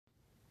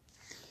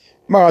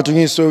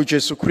Mangadunyiswe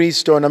uJesu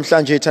Kristo.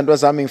 Namhlanje ithandwa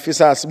zami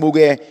ngifisa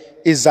sibuke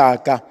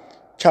Izaga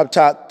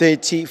chapter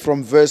 30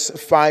 from verse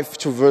 5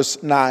 to verse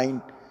 9.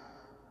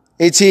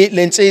 Ithi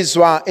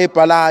lensizwa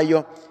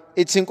ebhalayo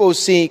ithi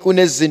Nkosi,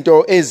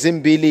 kunezinto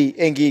ezimbili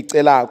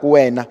engicela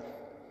kuwena.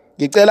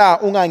 Ngicela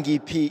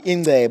ungangiphi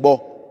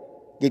ingcebo,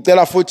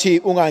 ngicela futhi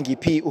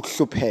ungangiphi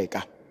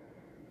ukuhlupheka.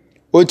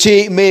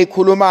 Uthi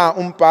mekhuluma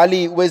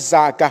umbhali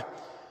wezaga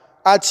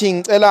athi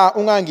ngicela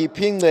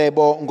ungangiphi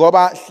ingcebo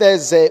ngoba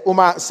hleze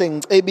uma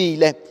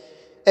sengicebile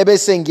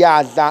ebese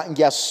ngiyadla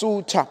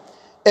ngiyasutha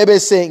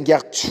ebese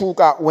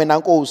ngiyakuthuka wena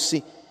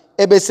Nkosi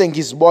ebese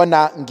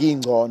ngizibona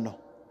ngingcono.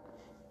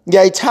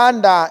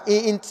 Ngiyayithanda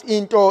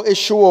into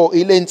eshiwo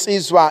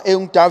ilensizwa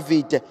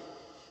enguDavide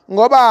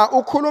ngoba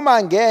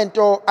ukhuluma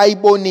ngento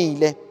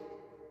ayibonile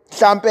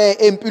mhlambe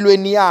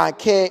empilweni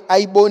yakhe,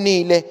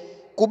 ayibonile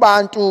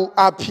kubantu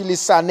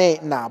aphilisane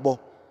nabo.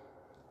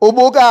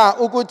 Ubuka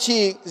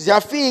ukuthi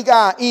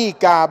ziyafika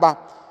igaba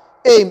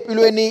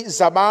empilweni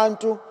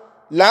zabantu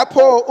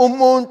lapho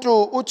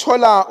umuntu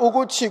uthola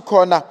ukuthi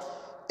khona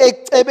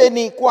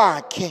ekubeni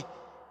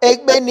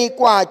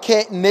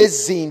kwakhe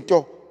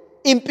nezinto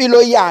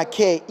impilo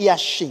yakhe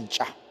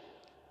iyashintsha.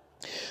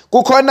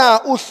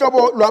 Kukhona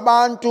uhlobo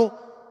lwabantu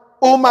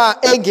uma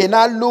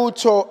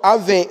engenalutho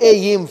ave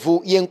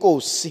eyimvu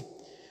yenkosi,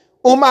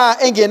 uma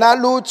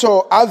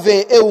engenalutho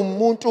ave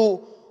ewumuntu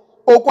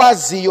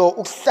okwaziyo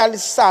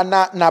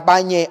ukuhlalisana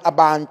nabanye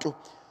abantu,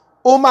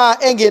 uma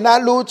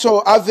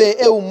engenalutho ave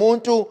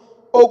ewumuntu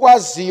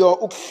okwaziyo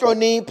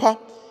ukuhlonipha,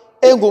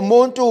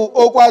 engumuntu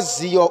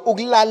okwaziyo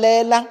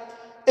ukulalela,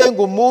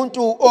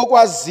 engumuntu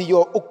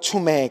okwaziyo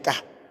ukuthumeka.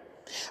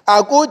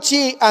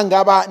 Akuthi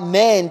angaba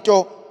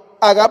nento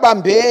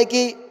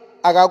akabambeki,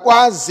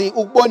 akakwazi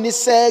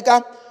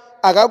ukuboniseka,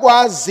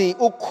 akakwazi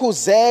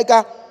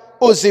ukukhuzeka,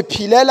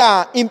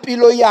 uziphilela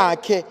impilo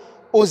yakhe,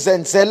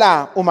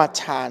 uzenzela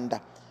umathanda.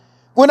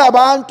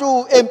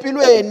 Kunabantu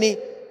empilweni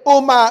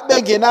uma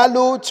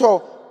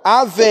bengenalutho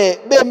ave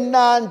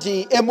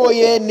bemnandi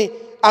emoyeni,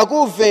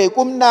 akuve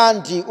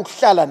kumnandi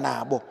ukuhlala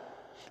nabo.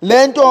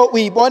 Lento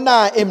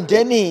uyibona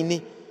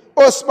emndenini,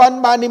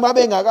 osibanibani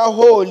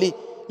mabengakaholi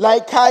la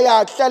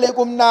ekhaya kuhlale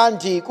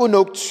kumnandi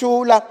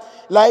kunokuthula,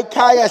 la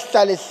ekhaya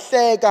sihlale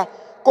sihleka,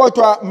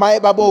 kodwa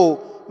mayebabo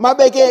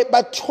mabeke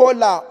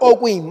bathola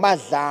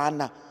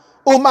okuyimadlana,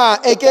 uma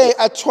eke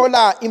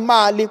athola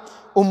imali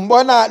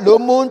umbona lo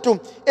muntu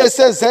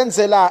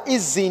esezenzela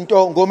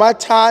izinto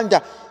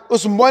ngomathanda,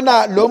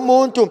 usimbona lo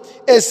muntu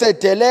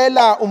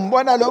esedelela,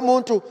 umbona lo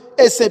muntu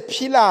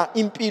esephila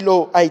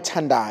impilo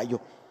ayithandayo.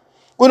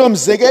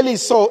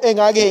 Kunomzekeliso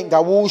engake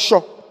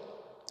ngawusho.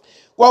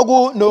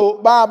 Kwakuno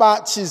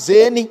baba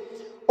thizeni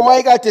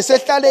owayekade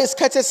sehlale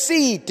isikhathi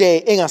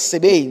eside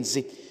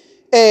engasebenzi.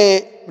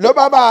 Lo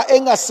baba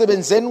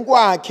engasebenzeni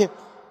kwakhe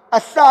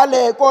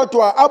ahlale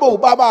kodwa abe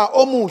ubaba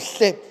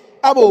omuhle,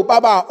 abe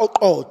ubaba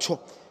oqotho,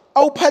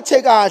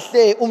 awuphathe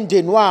kahle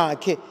umndeni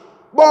wakhe,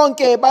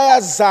 bonke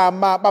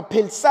bayazama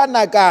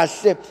baphilisana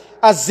kahle,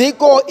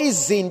 azikho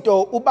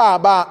izinto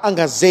ubaba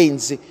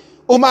angazenzi.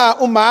 Uma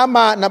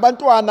umama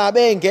nabantwana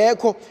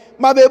bengekho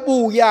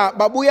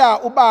babuya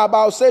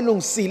ubaba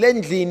uselungisile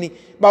endlini,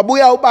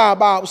 babuya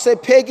ubaba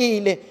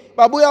usephekile,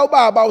 babuya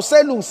ubaba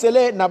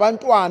uselungisele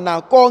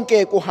nabantwana,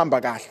 konke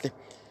kuhamba kahle.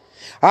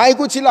 Hayi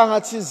kuthi la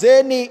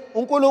ngathizeni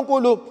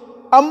uNkulunkulu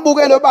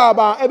ambukele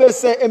baba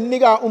ebese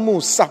emnika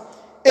umusa,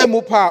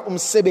 emupha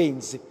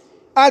umsebenzi.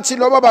 Athi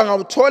lo baba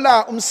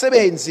ngawuthola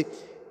umsebenzi,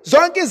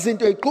 zonke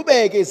izinto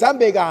iqhubeke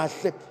zihambe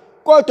kahle,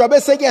 kodwa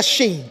bese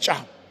kuyashintsha.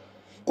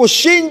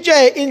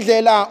 Kushintshe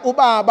indlela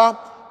ubaba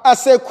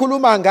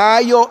asekhuluma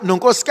ngayo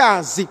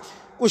nonkosikazi,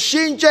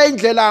 kushintshe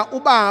indlela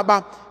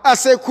ubaba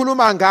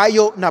asekhuluma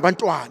ngayo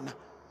nabantwana,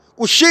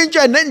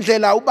 kushintshe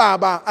nendlela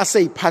ubaba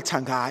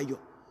aseyiphatha ngayo.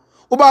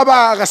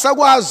 Ubaba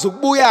akasakwazi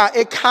ukubuya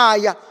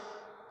ekhaya,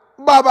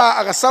 ubaba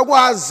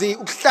akasakwazi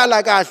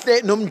ukuhlala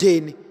kahle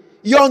nomndeni,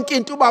 yonke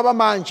into ubaba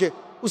manje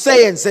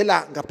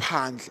useyenzela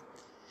ngaphandle.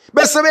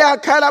 Bese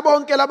beyakhala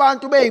bonke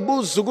labantu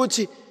beyibuza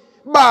ukuthi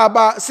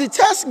baba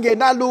sithe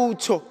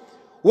singenalutho,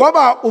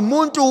 waba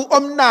umuntu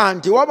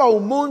omnandi, waba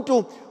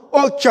umuntu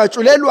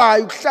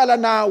ojatshulelwayo ukuhlala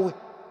nawe,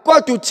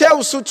 kodwa uthe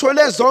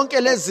usuthole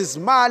zonke lezi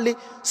zimali,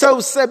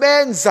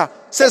 sewusebenza,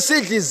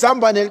 sesidla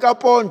izambane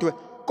likapondwe,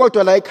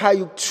 kodwa la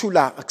ekhaya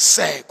ukuthula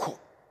akusekho.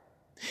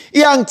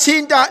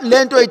 Iyangithinta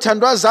lento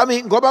ithandwa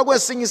zami ngoba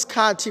kwesinye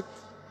isikhathi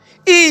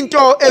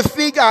into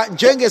efika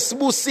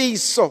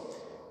njengesibusiso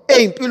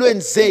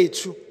ezimpilweni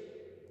zethu,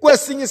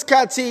 kwesinye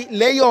isikhathi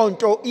leyo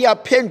nto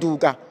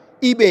iyaphenduka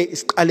ibe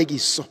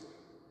isiqalekiso.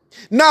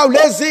 Now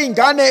lezi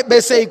ingane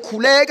bese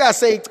ikhuleka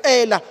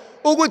seyicela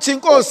ukuthi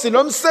Nkosi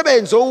lo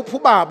msebenzi owupha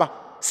ubaba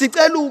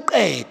sicela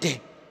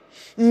uqede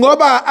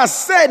ngoba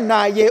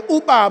asenaye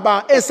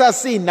ubaba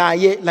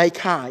esasinaye la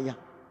ekhaya.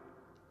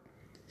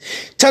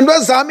 Thandwa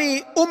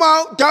zami,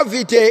 uma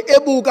uDavide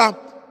ebuka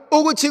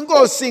ukuthi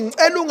Nkosi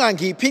ngicela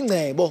ungangiphi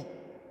ingcebo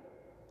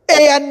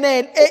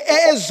eyanele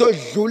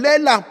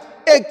ezodlulela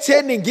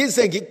ekutheni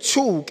ngize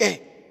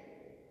ngikuthuke,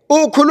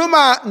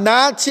 ukhuluma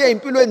nathi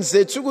empilweni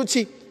zethu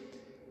ukuthi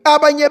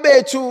Abanye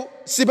bethu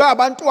siba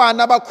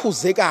abantwana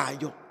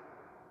abakhuzekayo.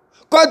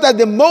 Kodwa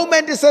the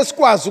moment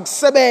sesikwazi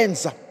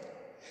ukusebenza,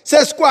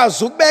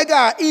 sesikwazi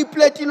ukubeka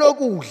iplate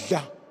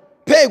lokudla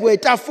phezu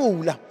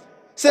kwetafula,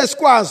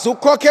 sesikwazi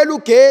ukukhokhela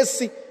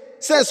ugesi,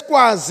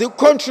 sesikwazi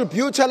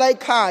ukucontribute la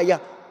ekhaya,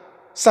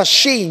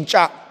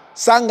 sashintsha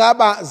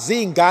sangaba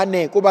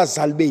zingane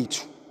kubazali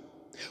bethu.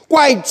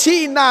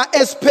 Kwayithina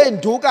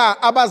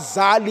esiphenduka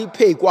abazali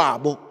phezu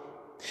kwabo.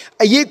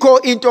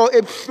 Ayikho into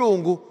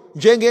ebhlungu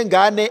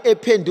njengengane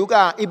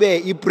ephenduka ibe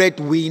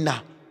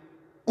i-breadwinner,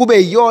 kube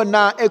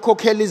yiyona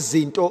ekhokhela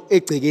izinto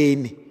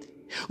egcekeni,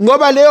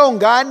 ngoba leyo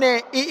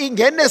ngane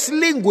ingena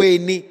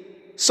esilingweni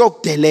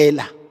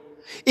sokudelela,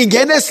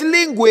 ingena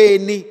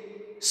esilingweni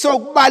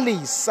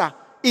sokubalisa,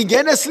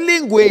 ingena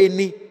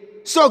esilingweni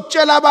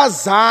sokutshela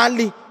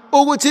abazali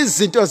ukuthi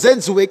izinto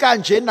zenziwe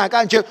kanje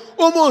nakanje.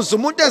 Umuzi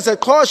umuntu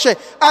ezeqhoshe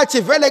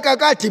athi vele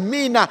kakade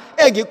mina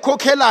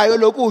engikukhokhelayo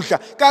lokudla,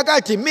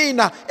 kakade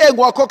mina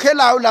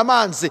engiwakhokhelayo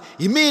lamanzi,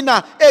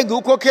 yimina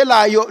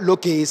engikukhokhelayo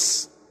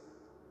logesi.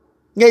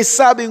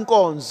 Ngiyisaba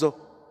inkonzo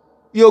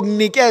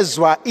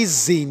yokunikezwa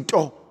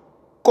izinto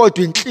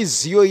kodwa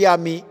inhliziyo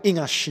yami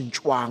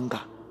ingashintshwanga.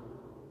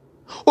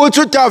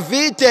 Uthi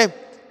uDavide,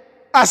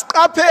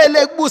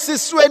 asiqaphele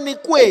kubusisweni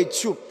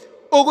kwethu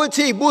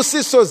ukuthi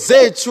izibusiso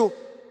zethu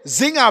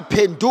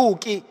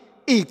zingaphenduki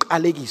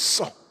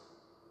iqalekiso.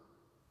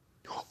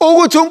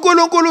 Ukuthi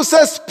uNkulunkulu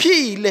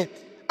sesiphile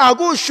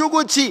akusho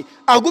ukuthi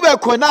akube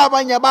khona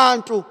abanye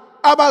abantu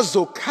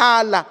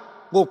abazokhala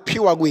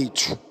ngokuphiwa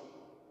kwethu.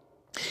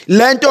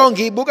 Lento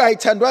ngiyibuka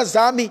ithandwa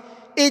zami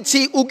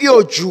ithi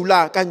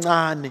ukuyojula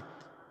kancane.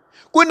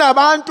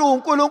 Kunabantu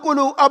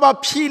uNkulunkulu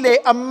abaphile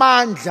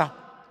amandla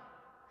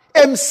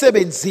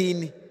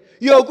emsebenzini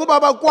yokuba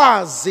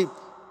bakwazi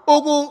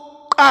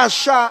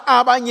ukuqasha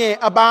abanye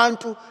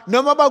abantu,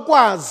 noma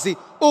bakwazi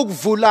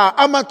ukuvula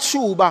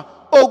amathuba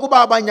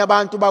okuba abanye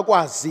abantu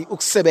bakwazi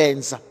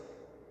ukusebenza.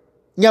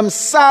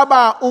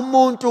 Ngiyamsaba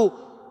umuntu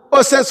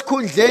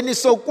osesikhundleni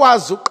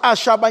sokwazi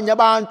ukuqasha abanye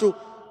abantu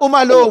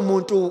uma lowo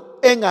muntu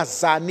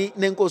engazani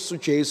neNkosi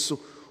uJesu,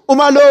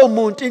 uma lowo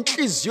muntu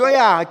inhliziyo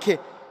yakhe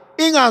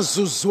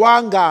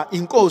ingazuzwanga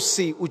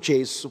iNkosi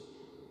uJesu.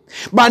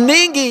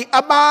 Baningi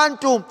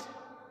abantu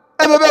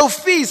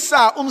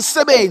ebebewufisa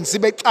umsebenzi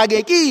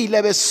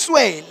bexakekile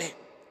beswele,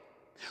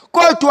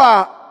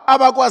 kodwa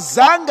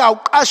abakwazanga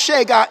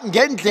uqasheka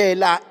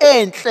ngendlela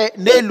enhle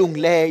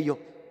nelungileyo.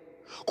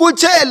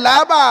 Kuthe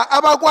laba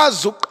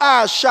abakwazi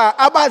uqasha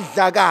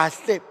abadla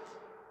kahle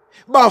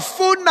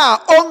bafuna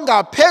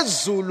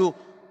ongaphezulu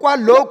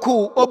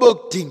kwalokhu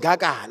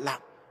obekudingakala.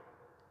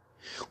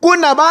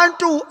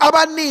 Kunabantu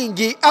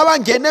abaningi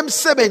abangena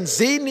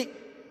emsebenzini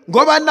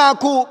ngoba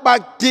nakho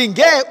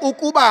badinge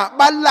ukuba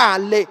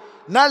balale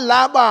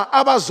nalaba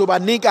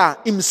abazobanika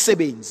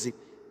imisebenzi.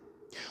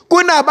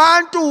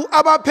 Kunabantu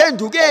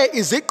abaphenduke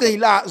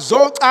izigqila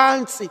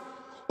zocansi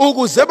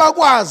ukuze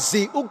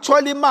bakwazi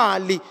ukuthola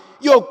imali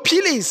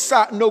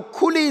yokuphilisa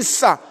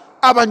nokukhulisa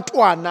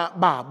abantwana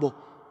babo.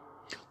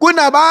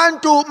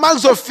 Kunabantu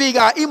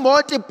makuzofika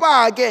imoto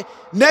ipake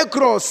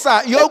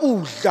negrosa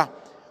yokudla,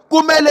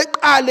 kumele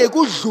qale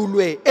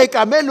kudlulwe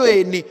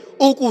ekamelweni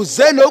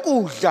ukuze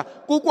lokudla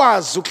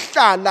kukwazi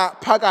ukuhlala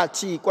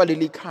phakathi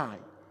kwaleli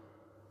khaya.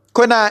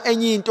 Khona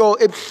enye into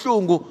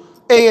ebhlungu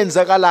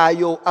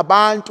eyenzakalayo,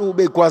 abantu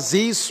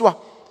begwaziswa.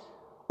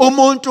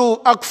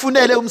 Umuntu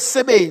akufunele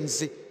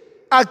umsebenzi,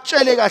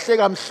 akutshele kahle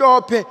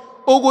kamhlophe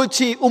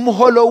ukuthi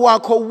umholo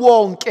wakho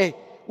wonke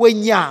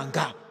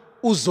wenyanga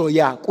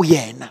uzoya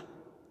kuyena.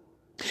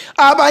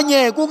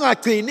 Abanye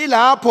kungagcini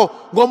lapho,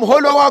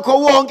 ngomholo wakho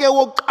wonke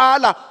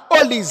wokuqala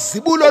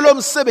olizibulo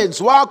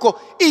lomsebenzi wakho,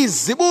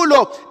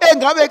 izibulo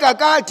engabe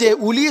kakade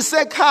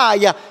ulise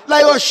ekhaya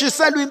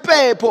layoshiselwa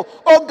impepho,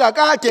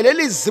 ongakade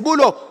leli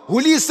zibulo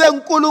ulise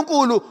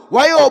uNkulunkulu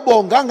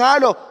wayobonga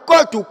ngalo,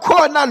 kodwa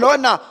ukhona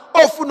lona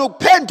ofuna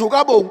ukuphenduka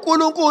abe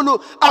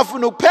uNkulunkulu,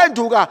 afuna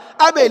ukuphenduka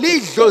abe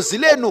lidlozi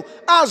lenu,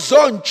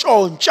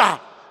 azontshontsha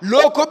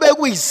lokho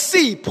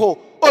bekuyisipho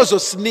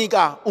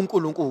ozosinika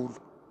uNkulunkulu.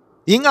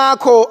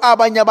 Ingakho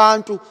abanye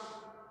abantu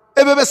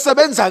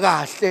ebebesebenza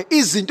kahle,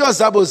 izinto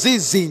zabo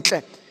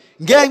zizinhle,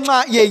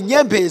 ngenxa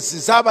yenyembezi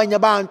zabanye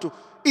abantu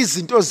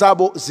izinto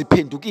zabo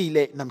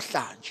ziphendukile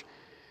namhlanje.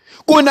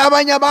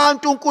 Kunabanye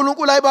abantu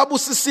uNkulunkulu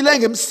ayebabusisile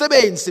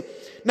ngemsebenzi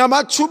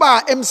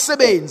namathuba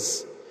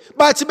emsebenzi,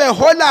 bathi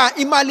behola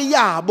imali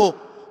yabo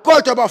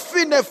kodwa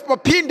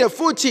baphinde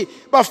futhi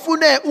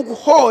bafune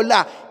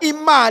ukuhola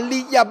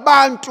imali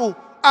yabantu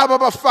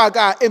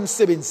ababafaka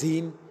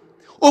emsebenzini.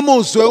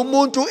 Umuzwe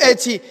umuntu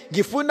ethi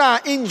ngifuna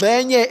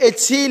ingxenye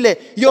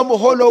ethile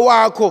yomholo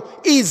wakho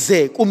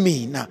ize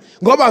kumina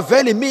ngoba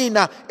vele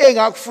mina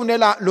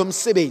engakufunela lo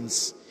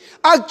msebenzi.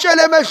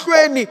 Akutshele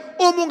emehlweni,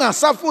 uma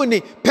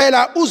ungasafuni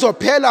phela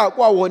uzophela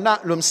kwawona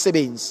lo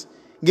msebenzi.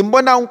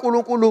 Ngimbona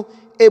uNkulunkulu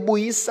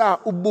ebuyisa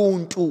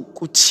ubuntu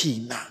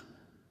kuthina.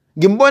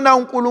 Ngimbona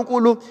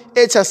uNkulunkulu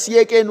ethi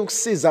asiyekeni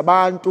ukusiza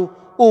abantu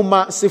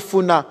uma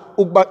sifuna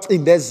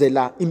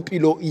ukubacindezela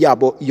impilo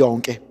yabo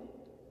yonke.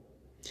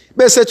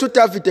 Bese ethi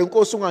uDavid,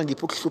 Nkosi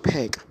ungangiphi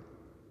ukuhlupheka,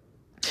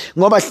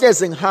 ngoba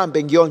hleze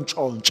ngihambe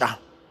ngiyontshontsha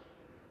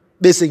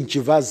bese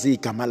ngijivaza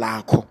igama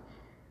lakho.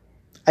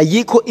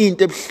 Ayikho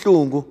into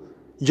ebuhlungu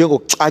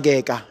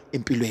njengokuxakeka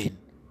empilweni,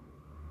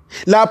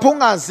 lapho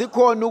ungazi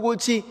khona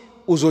ukuthi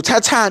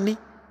uzothathani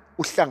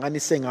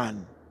uhlanganise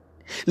ngani,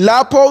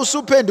 lapho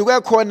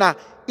usuphenduke khona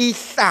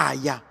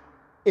ihlaya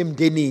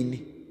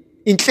emndenini,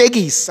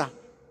 inhlekisa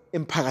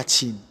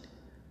emphakathini.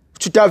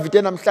 Uthi uDavid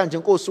namhlanje,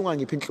 Nkosi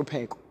ungangiphi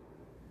inhlupheko,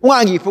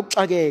 ungangiphi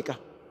ukuxakeka,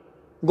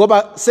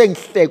 ngoba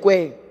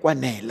sengihlekwe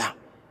kwanela,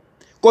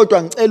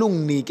 kodwa ngicela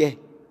unginike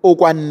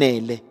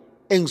okwanele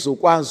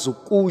engizokwazi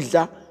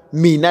ukudla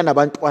mina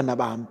nabantwana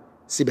bami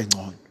sibe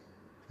ngcono.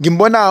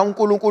 Ngimbona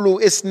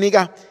uNkulunkulu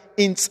esinika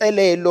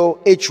inselelo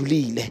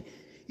ejulile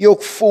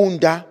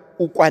yokufunda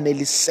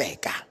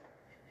ukwaneliseka,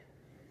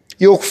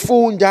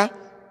 yokufunda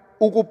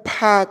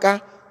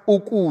ukuphaka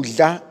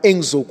ukudla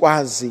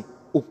engizokwazi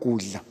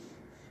ukudla.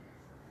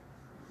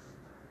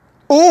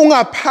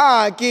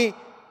 Ungaphaki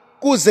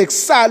kuze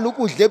kusala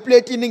ukudla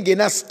epletini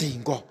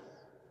ingenasidingo.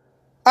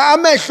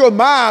 Amehlo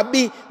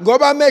mabi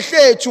ngoba amehlo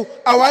ethu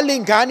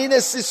awalingani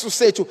nesisu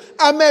sethu.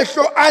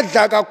 Amehlo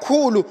adla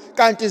kakhulu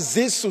kanti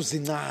izisu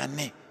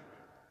zincane.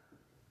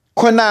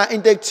 Khona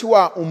into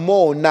ekuthiwa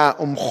umona,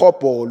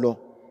 umhobholo,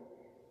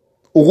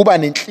 ukuba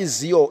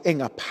nenhliziyo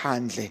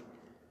engaphandle,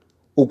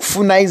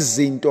 ukufuna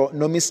izinto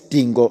noma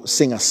isidingo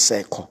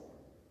singasekho.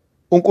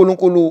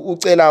 uNkulunkulu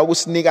ucela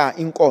ukusinika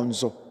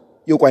inkonzo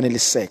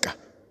yokwaneliseka.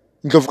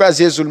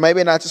 Indlovukazi yezulu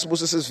mayibe nathi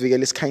sibuso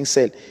sisivikele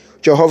isikhanyisele.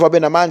 Jehova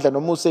benamandla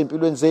nomusa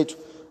empilweni zethu,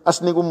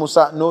 asinika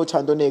umusa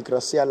nothando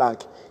negrasiya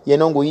lakhe,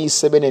 yena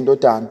onguyise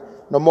benendodana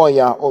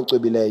nomoya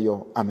ocwebileyo. Amen.